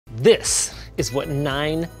This is what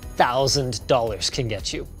 $9,000 can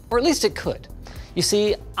get you, or at least it could. You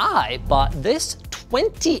see, I bought this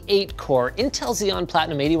 28-core Intel Xeon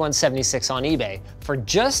Platinum 8176 on eBay for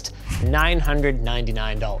just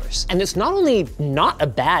 $999. And it's not only not a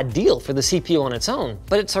bad deal for the CPU on its own,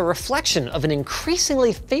 but it's a reflection of an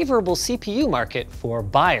increasingly favorable CPU market for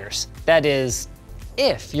buyers. That is,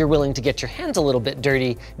 if you're willing to get your hands a little bit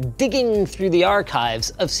dirty digging through the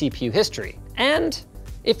archives of CPU history, and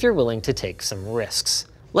if you're willing to take some risks.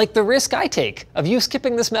 Like the risk I take of you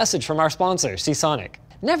skipping this message from our sponsor, Seasonic.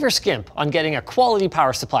 Never skimp on getting a quality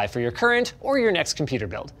power supply for your current or your next computer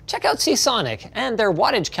build. Check out Seasonic and their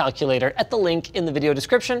wattage calculator at the link in the video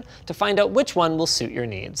description to find out which one will suit your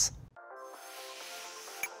needs.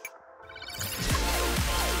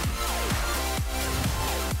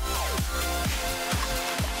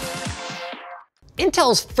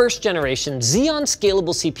 Intel's first generation Xeon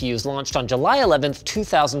scalable CPUs launched on July 11th,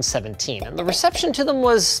 2017, and the reception to them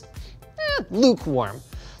was lukewarm.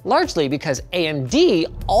 Largely because AMD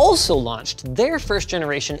also launched their first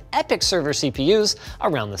generation EPYC server CPUs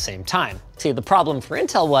around the same time. See, the problem for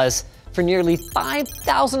Intel was, for nearly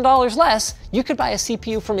 $5,000 less, you could buy a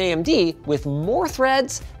CPU from AMD with more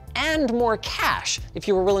threads and more cache if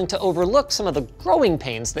you were willing to overlook some of the growing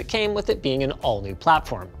pains that came with it being an all-new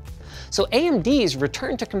platform. So AMD's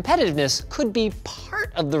return to competitiveness could be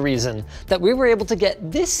part of the reason that we were able to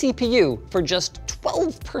get this CPU for just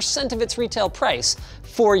 12% of its retail price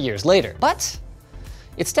 4 years later. But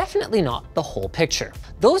it's definitely not the whole picture.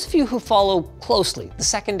 Those of you who follow closely the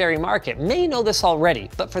secondary market may know this already,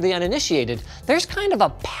 but for the uninitiated, there's kind of a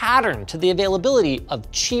pattern to the availability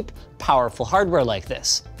of cheap, powerful hardware like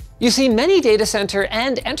this. You see, many data center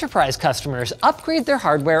and enterprise customers upgrade their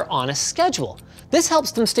hardware on a schedule. This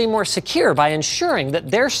helps them stay more secure by ensuring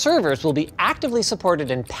that their servers will be actively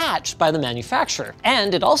supported and patched by the manufacturer.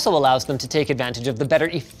 And it also allows them to take advantage of the better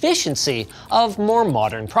efficiency of more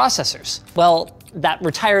modern processors. Well, that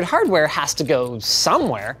retired hardware has to go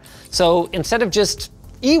somewhere, so instead of just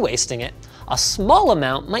e-wasting it, a small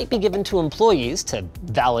amount might be given to employees to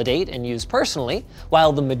validate and use personally,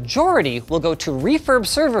 while the majority will go to refurb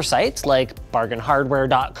server sites like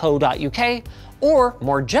bargainhardware.co.uk or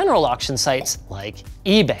more general auction sites like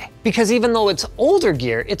eBay. Because even though it's older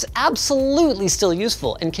gear, it's absolutely still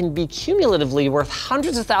useful and can be cumulatively worth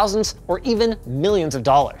hundreds of thousands or even millions of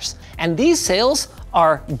dollars. And these sales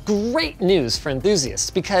are great news for enthusiasts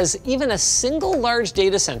because even a single large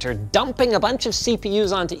data center dumping a bunch of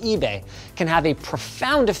CPUs onto eBay can have a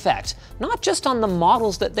profound effect, not just on the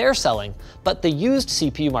models that they're selling, but the used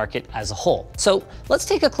CPU market as a whole. So let's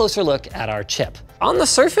take a closer look at our chip. On the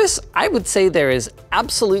surface, I would say there is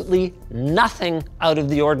absolutely nothing out of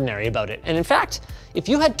the ordinary about it. And in fact, if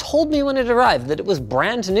you had told me when it arrived that it was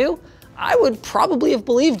brand new, I would probably have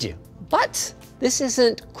believed you. But this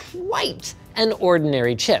isn't quite an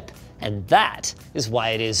ordinary chip, and that is why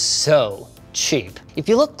it is so cheap. If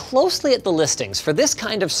you look closely at the listings for this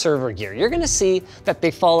kind of server gear, you're gonna see that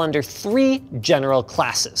they fall under 3 general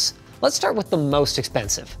classes. Let's start with the most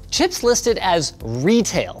expensive. Chips listed as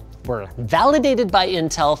retail were validated by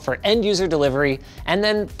Intel for end user delivery and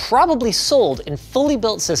then probably sold in fully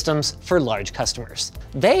built systems for large customers.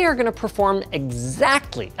 They are gonna perform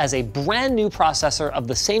exactly as a brand new processor of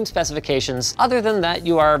the same specifications. Other than that,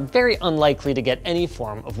 you are very unlikely to get any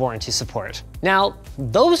form of warranty support. Now,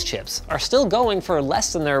 those chips are still going for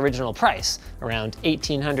less than their original price, around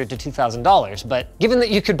 $1,800 to $2,000, but given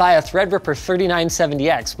that you could buy a Threadripper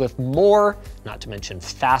 3970X with more, not to mention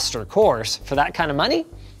faster cores for that kind of money,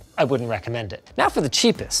 I wouldn't recommend it. Now for the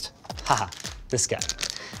cheapest. Haha, this guy.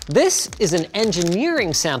 This is an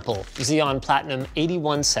engineering sample Xeon Platinum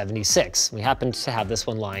 8176. We happen to have this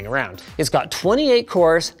one lying around. It's got 28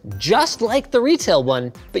 cores, just like the retail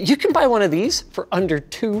one, but you can buy one of these for under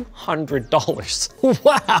 $200.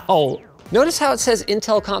 Wow! Notice how it says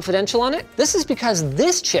Intel Confidential on it? This is because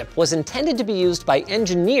this chip was intended to be used by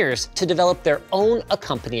engineers to develop their own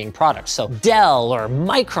accompanying products. So Dell or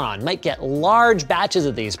Micron might get large batches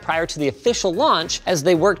of these prior to the official launch as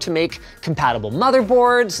they work to make compatible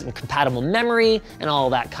motherboards and compatible memory and all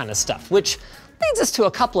that kind of stuff, which leads us to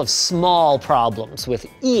a couple of small problems with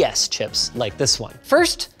ES chips like this one.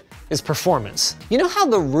 First is performance. You know how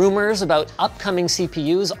the rumors about upcoming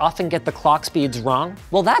CPUs often get the clock speeds wrong?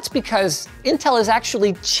 Well, that's because Intel is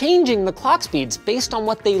actually changing the clock speeds based on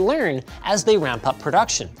what they learn as they ramp up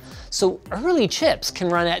production. So early chips can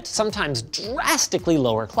run at sometimes drastically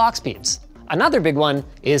lower clock speeds. Another big one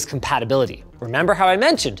is compatibility. Remember how I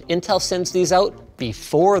mentioned Intel sends these out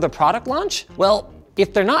before the product launch? Well,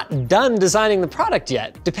 If they're not done designing the product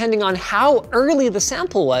yet, depending on how early the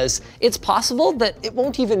sample was, it's possible that it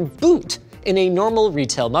won't even boot in a normal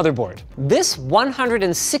retail motherboard. This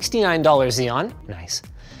 $169 Xeon, nice,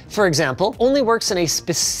 for example, only works in a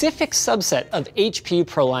specific subset of HP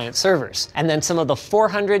ProLiant servers. And then some of the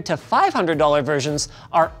 $400 to $500 versions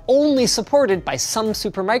are only supported by some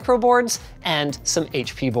Supermicro boards and some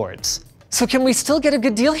HP boards. So can we still get a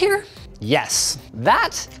good deal here? Yes,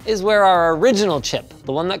 that is where our original chip,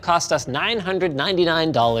 the one that cost us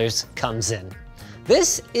 $999, comes in.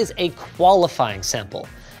 This is a qualifying sample,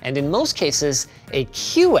 and in most cases, a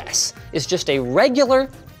QS is just a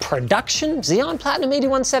regular production Xeon Platinum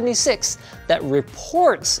 8176 that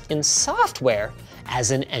reports in software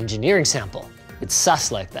as an engineering sample. It's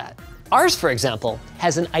sus like that. Ours, for example,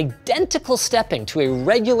 has an identical stepping to a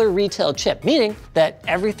regular retail chip, meaning that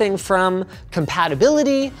everything from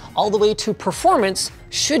compatibility all the way to performance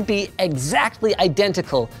should be exactly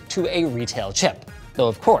identical to a retail chip. Though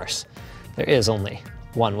of course, there is only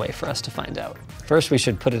one way for us to find out. First, we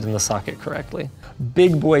should put it in the socket correctly.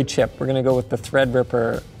 Big boy chip, we're gonna go with the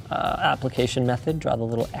Threadripper application method, draw the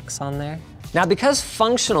little X on there. Now, because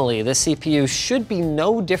functionally this CPU should be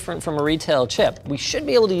no different from a retail chip, we should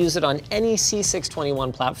be able to use it on any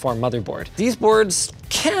C621 platform motherboard. These boards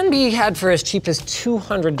can be had for as cheap as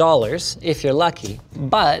 $200 if you're lucky,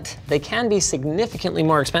 but they can be significantly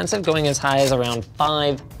more expensive, going as high as around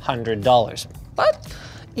 $500. But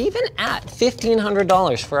even at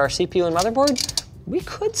 $1,500 for our CPU and motherboard, we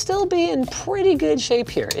could still be in pretty good shape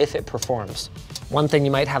here if it performs. One thing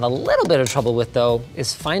you might have a little bit of trouble with though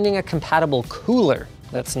is finding a compatible cooler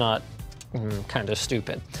that's not kind of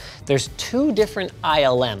stupid. There's two different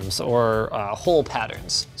ILMs or hole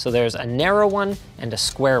patterns. So there's a narrow one and a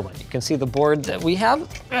square one. You can see the board that we have.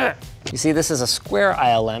 You see this is a square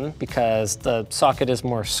ILM because the socket is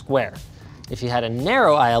more square. If you had a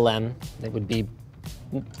narrow ILM, it would be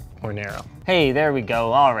more narrow. Hey, there we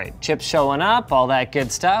go. All right, chips showing up, all that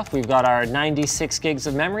good stuff. We've got our 96 gigs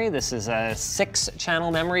of memory. This is a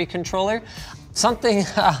 6-channel memory controller. Something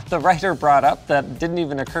the writer brought up that didn't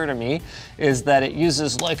even occur to me is that it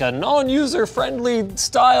uses like a non-user friendly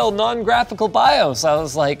style, non-graphical BIOS. I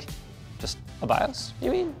was like, just a BIOS,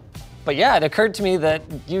 you mean? But yeah, it occurred to me that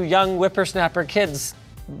you young whippersnapper kids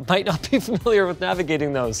might not be familiar with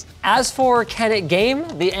navigating those. As for can it game,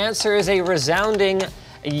 the answer is a resounding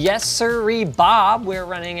yes sirree Bob. We're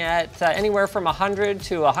running at anywhere from 100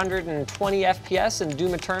 to 120 FPS in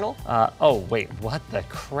Doom Eternal. Oh wait, what the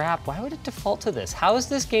crap? Why would it default to this? How is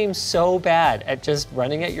this game so bad at just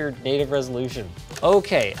running at your native resolution?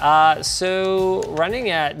 Okay, so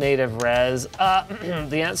running at native res,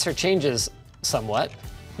 the answer changes somewhat.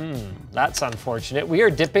 That's unfortunate. We are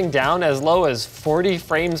dipping down as low as 40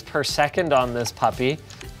 frames per second on this puppy.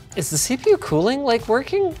 Is the CPU cooling like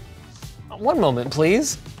working? One moment,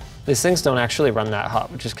 please. These things don't actually run that hot,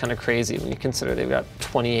 which is kind of crazy when you consider they've got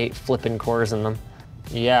 28 flipping cores in them.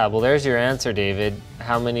 Yeah, well, there's your answer, David.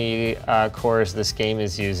 How many cores this game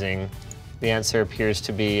is using? The answer appears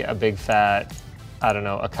to be a big fat, I don't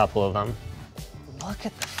know, a couple of them. Look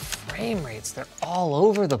at the frame rates. They're all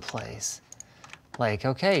over the place. Like,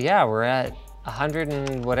 okay, yeah, we're at 100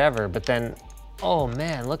 and whatever, but then, oh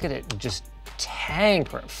man, look at it just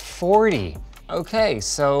tank. We're at 40. Okay,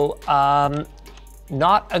 so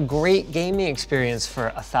not a great gaming experience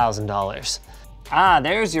for $1,000.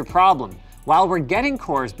 There's your problem. While we're getting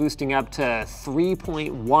cores boosting up to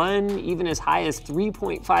 3.1, even as high as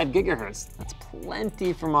 3.5 gigahertz, that's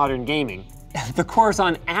plenty for modern gaming. The cores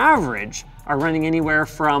on average are running anywhere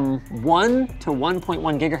from 1 to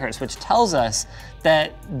 1.1 gigahertz, which tells us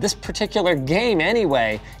that this particular game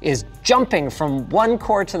anyway is jumping from one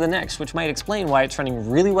core to the next, which might explain why it's running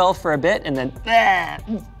really well for a bit and then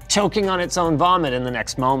choking on its own vomit in the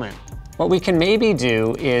next moment. What we can maybe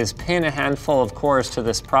do is pin a handful of cores to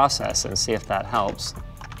this process and see if that helps.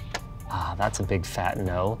 That's a big fat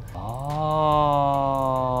no.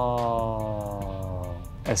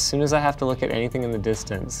 As soon as I have to look at anything in the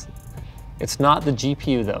distance, it's not the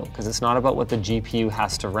GPU though, because it's not about what the GPU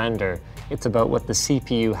has to render. It's about what the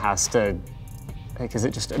CPU has to, because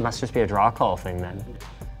it must just be a draw call thing then.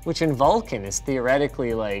 Which in Vulkan is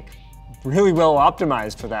theoretically like really well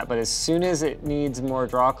optimized for that, but as soon as it needs more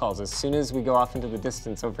draw calls, as soon as we go off into the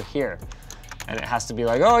distance over here, and it has to be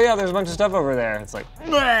like, oh yeah, there's a bunch of stuff over there, it's like,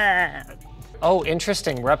 bleh. Oh,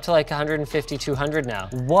 interesting, we're up to like 150, 200 now.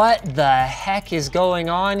 What the heck is going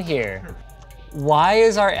on here? Why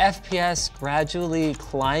is our FPS gradually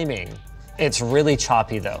climbing? It's really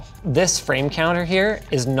choppy though. This frame counter here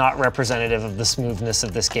is not representative of the smoothness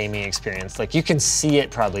of this gaming experience. Like you can see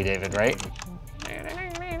it probably, David, right?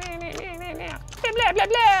 blah,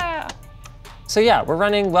 blah, blah. So yeah, we're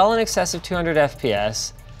running well in excess of 200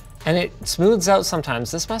 FPS, and it smooths out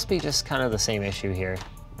sometimes. This must be just kind of the same issue here.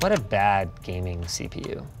 What a bad gaming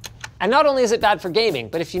CPU. And not only is it bad for gaming,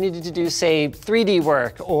 but if you needed to do, say, 3D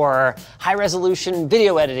work or high-resolution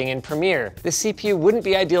video editing in Premiere, this CPU wouldn't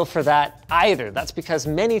be ideal for that either. That's because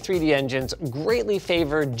many 3D engines greatly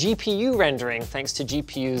favor GPU rendering thanks to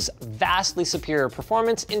GPU's vastly superior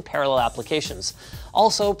performance in parallel applications.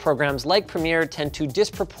 Also, programs like Premiere tend to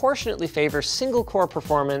disproportionately favor single-core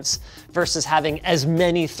performance versus having as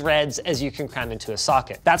many threads as you can cram into a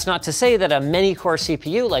socket. That's not to say that a many-core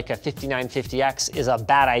CPU like a 5950X is a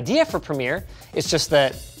bad idea for Premiere. It's just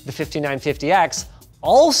that the 5950X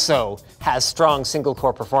also has strong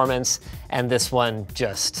single-core performance, and this one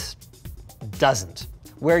just doesn't.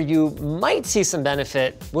 Where you might see some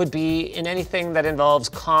benefit would be in anything that involves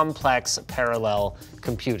complex parallel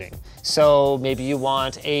computing. So maybe you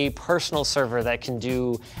want a personal server that can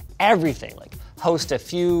do everything, like host a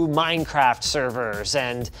few Minecraft servers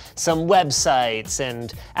and some websites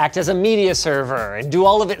and act as a media server and do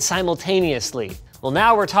all of it simultaneously. Well,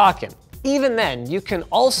 now we're talking. Even then, you can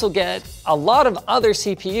also get a lot of other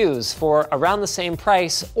CPUs for around the same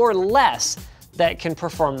price or less that can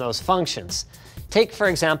perform those functions. Take, for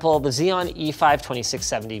example, the Xeon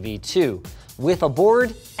E5-2670V2. With a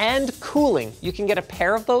board and cooling, you can get a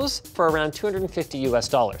pair of those for around $250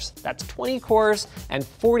 US. That's 20 cores and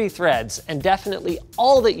 40 threads, and definitely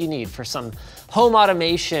all that you need for some home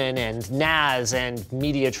automation and NAS and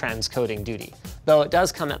media transcoding duty, though it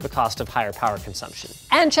does come at the cost of higher power consumption.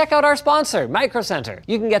 And check out our sponsor, Micro Center.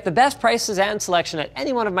 You can get the best prices and selection at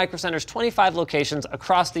any one of Micro Center's 25 locations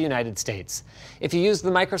across the United States. If you use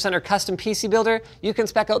the Micro Center Custom PC Builder, you can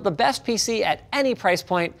spec out the best PC at any price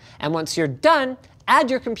point, and once you're done, add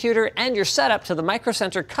your computer and your setup to the Micro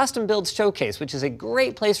Center Custom Builds Showcase, which is a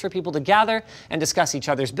great place for people to gather and discuss each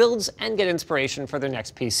other's builds and get inspiration for their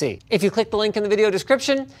next PC. If you click the link in the video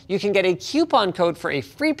description, you can get a coupon code for a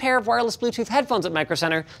free pair of wireless Bluetooth headphones at Micro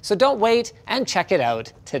Center, so don't wait and check it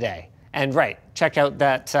out today. And right, check out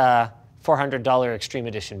that $400 Extreme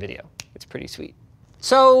Edition video. It's pretty sweet.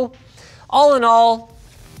 So, all in all,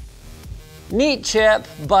 neat chip,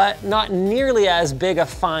 but not nearly as big a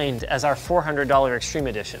find as our $400 Extreme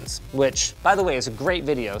Editions, which, by the way, is a great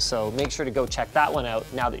video, so make sure to go check that one out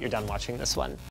now that you're done watching this one.